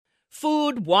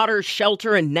Food, water,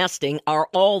 shelter, and nesting are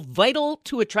all vital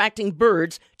to attracting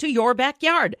birds to your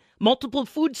backyard. Multiple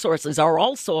food sources are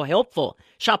also helpful.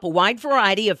 Shop a wide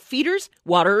variety of feeders,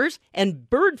 waterers, and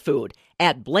bird food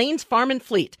at Blaine's Farm and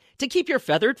Fleet to keep your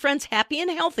feathered friends happy and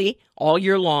healthy all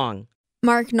year long.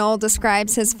 Mark Noll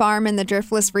describes his farm in the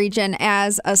Driftless region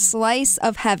as a slice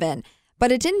of heaven,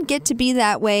 but it didn't get to be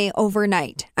that way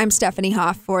overnight. I'm Stephanie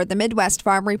Hoff for the Midwest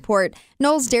Farm Report.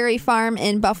 Noll's dairy farm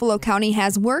in Buffalo County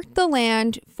has worked the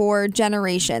land for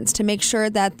generations to make sure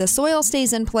that the soil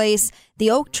stays in place, the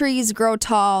oak trees grow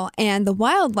tall, and the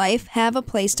wildlife have a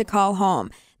place to call home.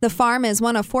 The farm is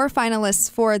one of 4 finalists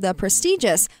for the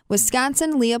prestigious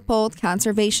Wisconsin Leopold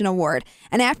Conservation Award.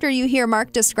 And after you hear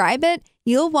Mark describe it,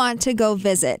 you'll want to go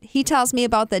visit. He tells me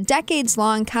about the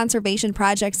decades-long conservation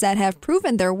projects that have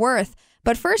proven their worth.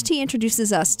 But first, he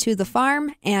introduces us to the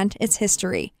farm and its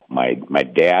history. My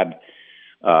dad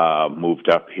moved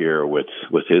up here with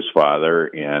his father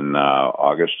in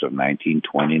August of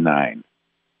 1929.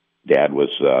 Dad was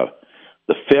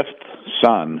the 5th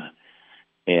son,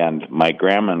 and my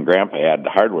grandma and grandpa had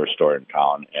the hardware store in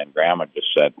town, and grandma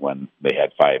just said when they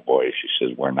had 5 boys, she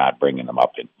says, we're not bringing them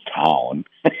up in town.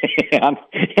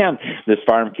 and this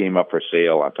farm came up for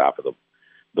sale on top of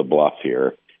the bluff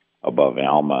here above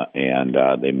Alma, and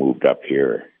they moved up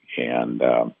here, and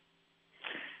that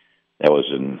was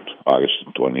in August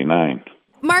of 29.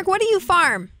 Mark, what do you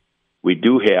farm? We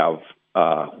do have,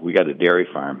 we got a dairy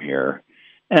farm here,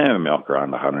 and we milk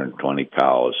around 120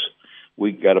 cows.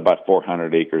 We got about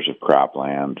 400 acres of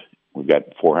cropland. We've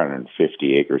got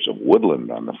 450 acres of woodland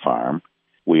on the farm.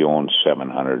 We own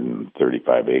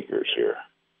 735 acres here.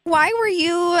 Why were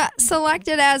you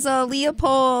selected as a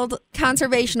Leopold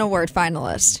Conservation Award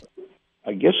finalist?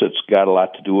 I guess it's got a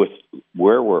lot to do with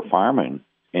where we're farming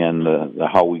and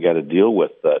how we got to deal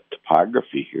with the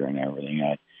topography here and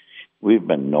everything. We've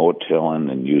been no-tilling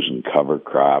and using cover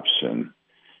crops and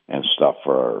stuff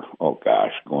for,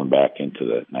 going back into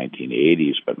the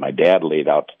 1980s. But my dad laid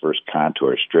out the first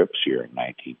contour strips here in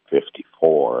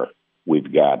 1954.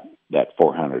 We've got that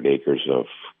 400 acres of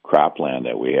cropland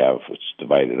that we have. It's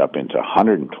divided up into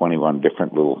 121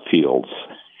 different little fields.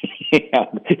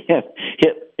 And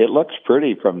it looks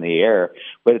pretty from the air,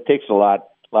 but it takes a lot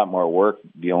more work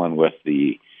dealing with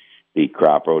the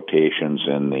crop rotations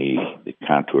and the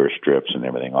contour strips and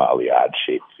everything, all the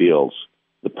odd-shaped fields.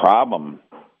 The problem,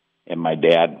 and my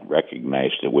dad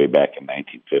recognized it way back in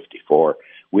 1954,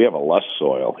 we have a loess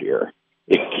soil here.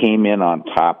 It came in on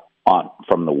top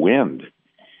from the wind.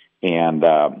 And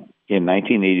in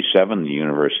 1987, the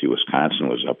University of Wisconsin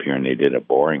was up here, and they did a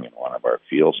boring in one of our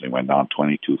fields. They went down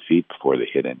 22 feet before they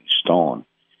hit any stone.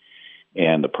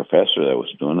 And the professor that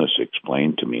was doing this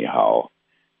explained to me how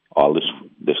all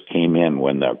this came in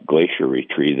when the glacier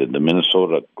retreated. The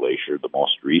Minnesota glacier, the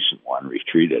most recent one,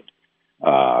 retreated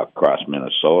across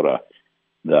Minnesota.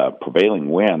 The prevailing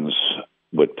winds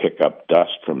would pick up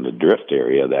dust from the drift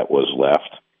area that was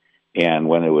left, and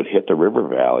when it would hit the river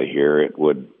valley here, it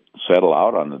would settle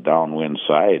out on the downwind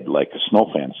side like a snow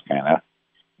fence kind of.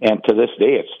 And to this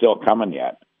day, it's still coming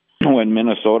yet. When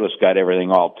Minnesota's got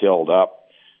everything all tilled up,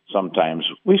 sometimes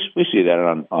we see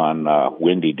that on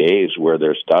windy days where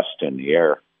there's dust in the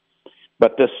air.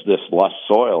 But this loess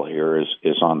soil here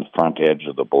is on the front edge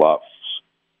of the bluffs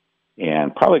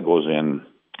and probably goes in,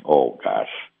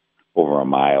 over a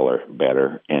mile or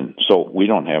better. And so we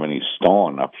don't have any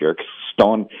stone up here.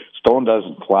 Stone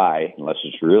doesn't fly unless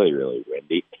it's really, really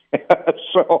windy.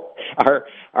 So our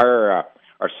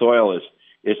soil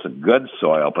it's a good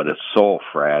soil, but it's so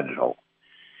fragile.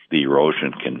 The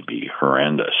erosion can be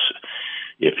horrendous.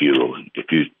 If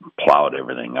you plowed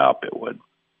everything up, it would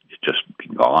just be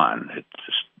gone. It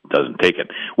just doesn't take it.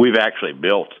 We've actually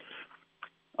built,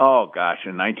 in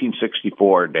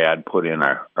 1964, Dad put in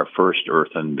our first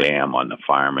earthen dam on the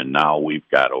farm, and now we've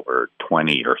got over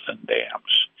 20 earthen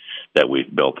dams that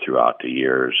we've built throughout the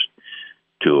years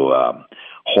to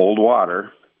hold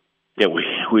water. Yeah,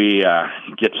 we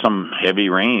get some heavy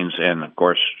rains, and of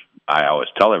course, I always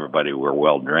tell everybody we're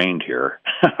well drained here.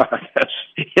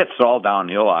 It's all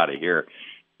downhill out of here,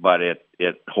 but it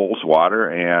holds water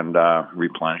and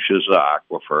replenishes the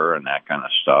aquifer and that kind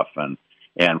of stuff,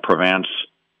 and prevents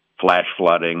flash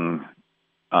flooding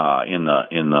in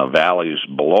the valleys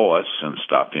below us and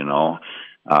stuff,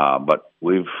 But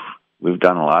we've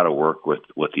done a lot of work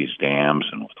with these dams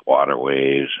and with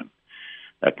waterways and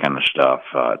that kind of stuff,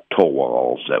 tow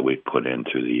walls that we've put in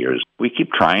through the years. We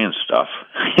keep trying stuff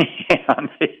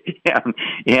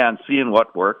and seeing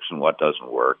what works and what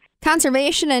doesn't work.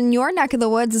 Conservation in your neck of the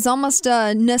woods is almost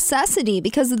a necessity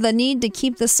because of the need to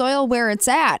keep the soil where it's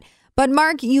at. But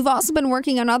Mark, you've also been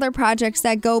working on other projects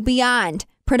that go beyond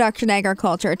production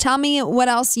agriculture. Tell me what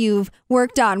else you've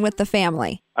worked on with the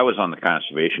family. I was on the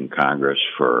Conservation Congress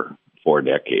for 4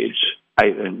 decades. I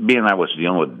was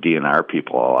dealing with DNR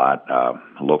people a lot,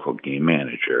 local game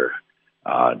manager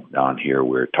down here.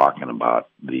 We were talking about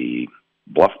the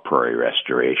bluff prairie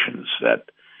restorations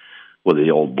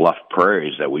the old bluff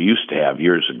prairies that we used to have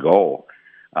years ago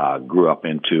grew up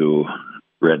into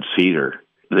red cedar.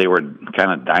 They were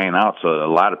kind of dying out, so a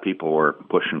lot of people were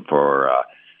pushing for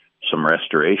some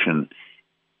restoration.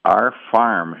 Our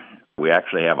farm, we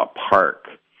actually have a park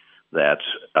that's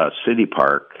a city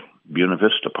park, Buena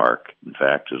Vista Park, in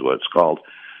fact, is what it's called,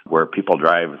 where people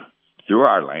drive through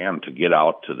our land to get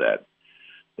out to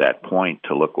that point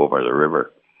to look over the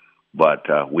river. But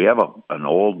we have an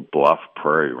old bluff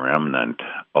prairie remnant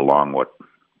along what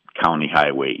County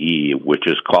Highway E, which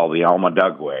is called the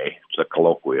Alma-Dugway. It's a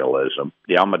colloquialism.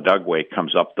 The Alma-Dugway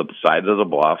comes up the side of the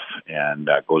bluff and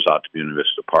goes out to Buena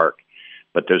Vista Park.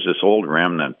 But there's this old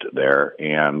remnant there,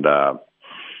 and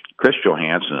Chris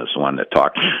Johansson is the one that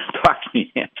talked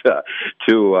me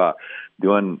into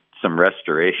doing some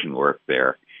restoration work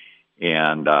there.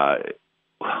 And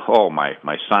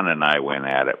my son and I went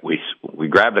at it. We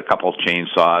grabbed a couple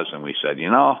chainsaws and we said,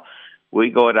 we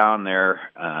go down there,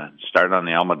 start on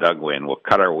the Alma-Dugway, and we'll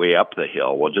cut our way up the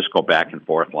hill. We'll just go back and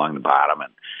forth along the bottom,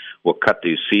 and we'll cut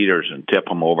these cedars and tip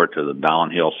them over to the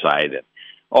downhill side. And,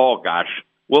 oh, gosh,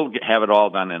 we'll have it all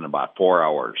done in about 4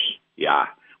 hours. Yeah.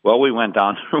 Well, we went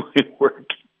down,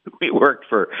 we worked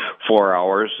for 4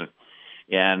 hours,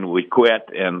 and we quit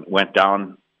and went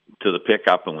down to the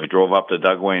pickup, and we drove up the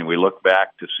Dugway, and we looked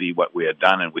back to see what we had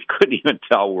done, and we couldn't even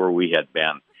tell where we had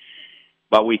been.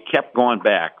 But we kept going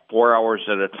back 4 hours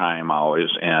at a time always,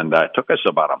 and it took us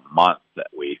about a month that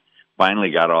we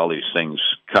finally got all these things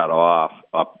cut off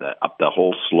up the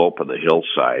whole slope of the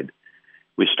hillside.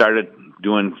 We started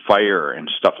doing fire and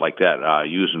stuff like that,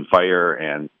 using fire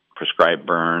and prescribed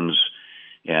burns,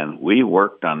 and we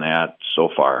worked on that so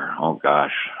far. Oh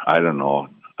gosh, I don't know,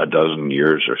 a dozen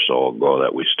years or so ago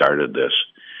that we started this,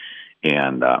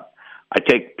 and I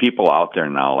take people out there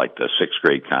now, like the 6th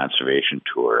grade conservation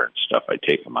tour and stuff. I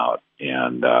take them out,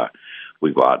 and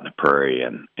we go out in the prairie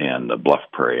and the bluff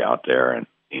prairie out there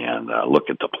and look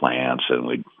at the plants, and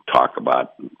we talk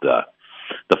about the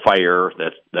fire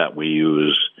that we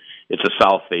use. It's a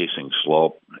south-facing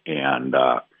slope, and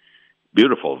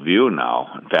beautiful view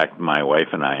now. In fact, my wife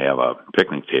and I have a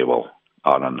picnic table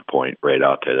out on the point right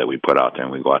out there that we put out there,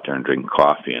 and we go out there and drink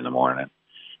coffee in the morning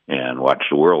and watch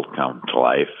the world come to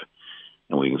life.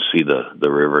 And we can see the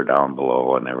river down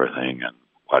below and everything, and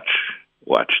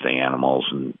watch the animals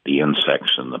and the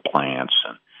insects and the plants.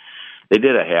 And they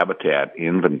did a habitat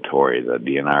inventory. The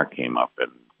DNR came up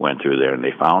and went through there, and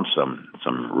they found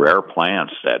some rare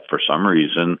plants that for some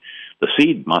reason the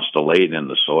seed must have laid in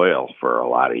the soil for a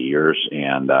lot of years.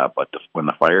 And when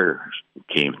the fire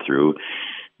came through,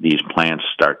 these plants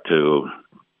start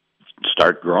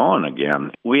growing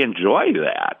again. We enjoy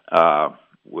that,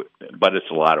 but it's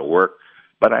a lot of work.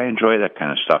 But I enjoy that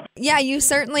kind of stuff. Yeah, you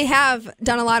certainly have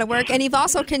done a lot of work, and you've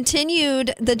also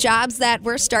continued the jobs that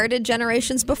were started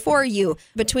generations before you,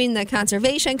 between the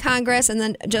Conservation Congress and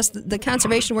then just the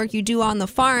conservation work you do on the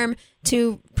farm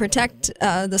to protect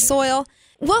the soil.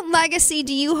 What legacy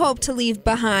do you hope to leave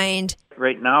behind?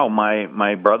 Right now,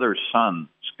 my brother's son,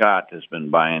 Scott, has been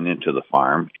buying into the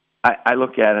farm. I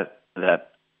look at it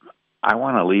that I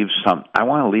want to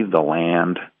leave the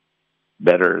land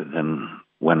better than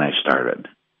when I started.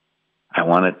 I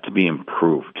want it to be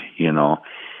improved,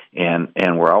 and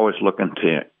we're always looking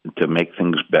to make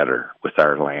things better with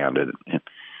our land. And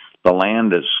the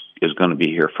land is going to be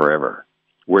here forever.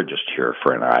 We're just here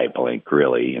for an eye blink,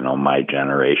 really. My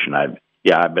generation,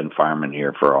 I've been farming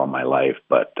here for all my life,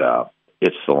 but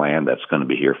it's the land that's going to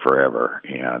be here forever,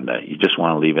 and you just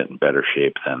want to leave it in better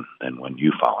shape than when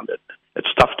you found it.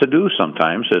 It's tough to do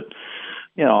sometimes.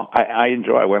 I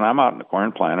enjoy when I'm out in the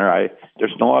corn planter.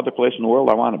 There's no other place in the world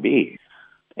I want to be.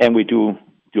 And we do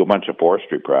a bunch of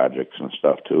forestry projects and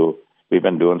stuff too. We've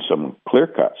been doing some clear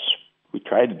cuts. We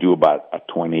try to do about a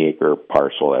 20-acre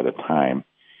parcel at a time.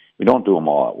 We don't do them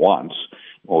all at once.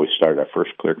 Well, we started our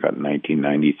first clear cut in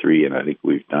 1993, and I think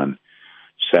we've done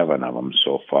 7 of them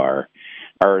so far.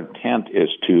 Our intent is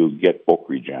to get oak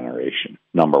regeneration,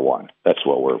 number one. That's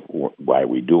why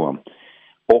we do them.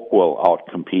 Oak will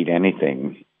outcompete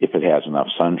anything if it has enough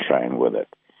sunshine with it.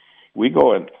 We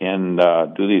go and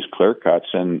do these clear cuts,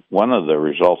 and one of the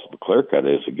results of the clear cut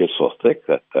is it gets so thick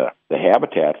that the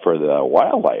habitat for the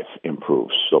wildlife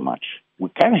improves so much. We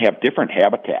kind of have different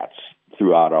habitats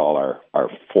throughout all our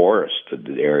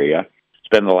forested area.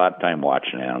 spend a lot of time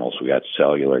watching animals. We got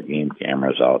cellular game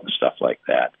cameras out and stuff like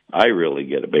that. I really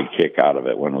get a big kick out of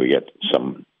it when we get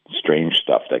some strange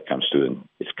stuff that comes through.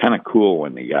 It's kind of cool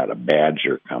when you got a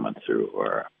badger coming through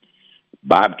or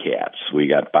bobcats. We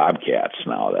got bobcats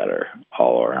now that are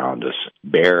all around us.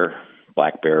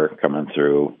 Black bear coming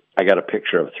through. I got a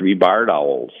picture of 3 barred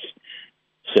owls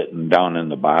sitting down in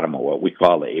the bottom of what we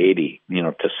call the 80.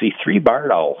 To see 3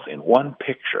 barred owls in one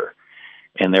picture,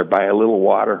 and they're by a little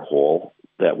water hole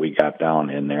that we got down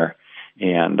in there,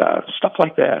 and stuff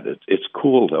like that. It's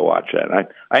cool to watch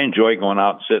that. I enjoy going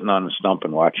out and sitting on the stump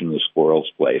and watching the squirrels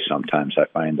play. Sometimes I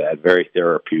find that very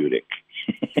therapeutic.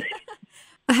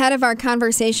 Ahead of our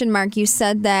conversation, Mark, you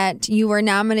said that you were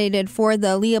nominated for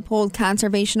the Leopold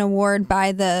Conservation Award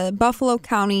by the Buffalo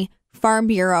County Farm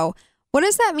Bureau. What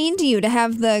does that mean to you to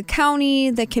have the county,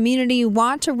 the community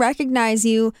want to recognize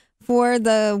you for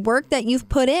the work that you've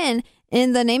put in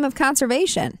the name of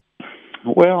conservation?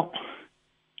 Well,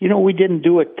 we didn't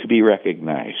do it to be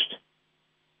recognized.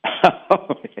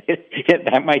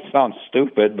 That might sound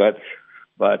stupid, but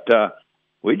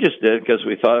we just did it because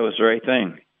we thought it was the right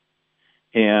thing.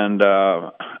 And,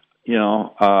 and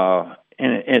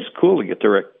it's cool to get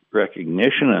the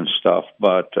recognition and stuff,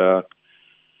 but,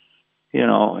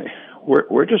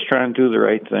 we're just trying to do the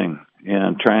right thing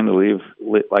and trying to leave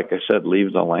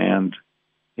the land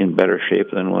in better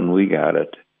shape than when we got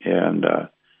it. And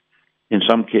in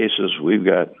some cases, we've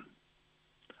got,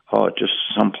 just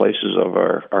some places of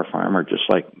our farm are just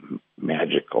like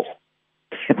magical.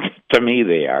 To me,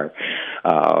 they are.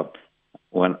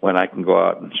 When I can go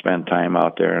out and spend time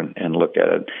out there and look at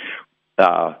it.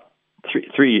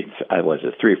 3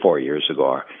 or 4 years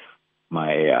ago,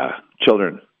 my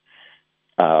children,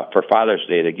 for Father's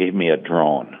Day, they gave me a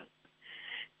drone.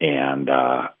 And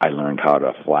I learned how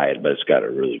to fly it, but it's got a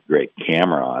really great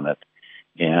camera on it.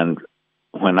 And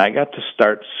when I got to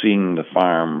start seeing the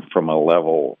farm from a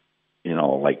level,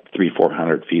 like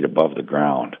 300-400 feet above the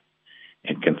ground,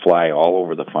 and can fly all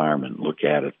over the farm and look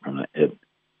at it from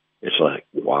it's like,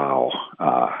 wow,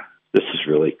 this is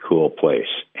a really cool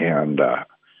place. And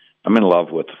I'm in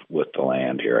love with the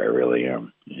land here. I really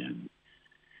am. And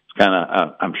it's kind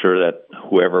of, I'm sure that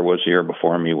whoever was here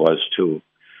before me was too.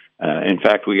 In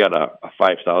fact, we got a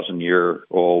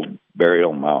 5,000-year-old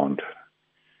burial mound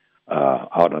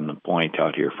out on the point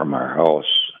out here from our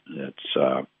house.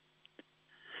 It's,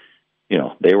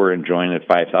 they were enjoying it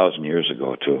 5,000 years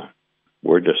ago too.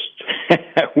 We're just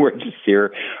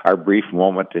here, our brief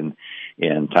moment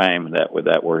in time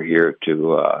that we're here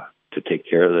to take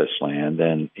care of this land,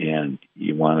 and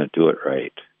you want to do it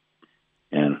right,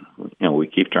 and we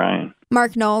keep trying.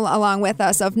 Mark Noll, along with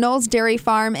us, of Noll's Dairy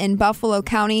Farm in Buffalo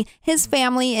County. His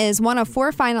family is one of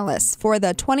 4 finalists for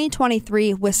the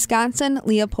 2023 Wisconsin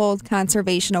Leopold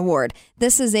Conservation Award.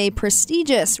 This is a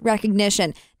prestigious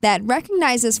recognition that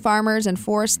recognizes farmers and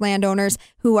forest landowners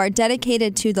who are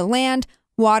dedicated to the land,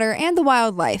 water, and the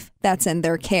wildlife that's in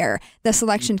their care. The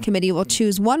selection committee will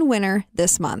choose one winner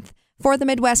this month. For the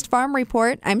Midwest Farm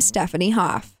Report, I'm Stephanie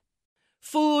Hoff.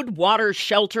 Food, water,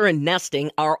 shelter, and nesting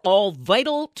are all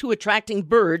vital to attracting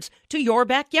birds to your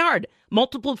backyard.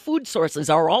 Multiple food sources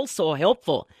are also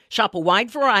helpful. Shop a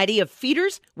wide variety of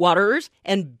feeders, waterers,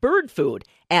 and bird food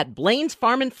at Blaine's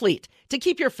Farm and Fleet to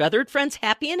keep your feathered friends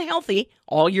happy and healthy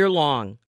all year long.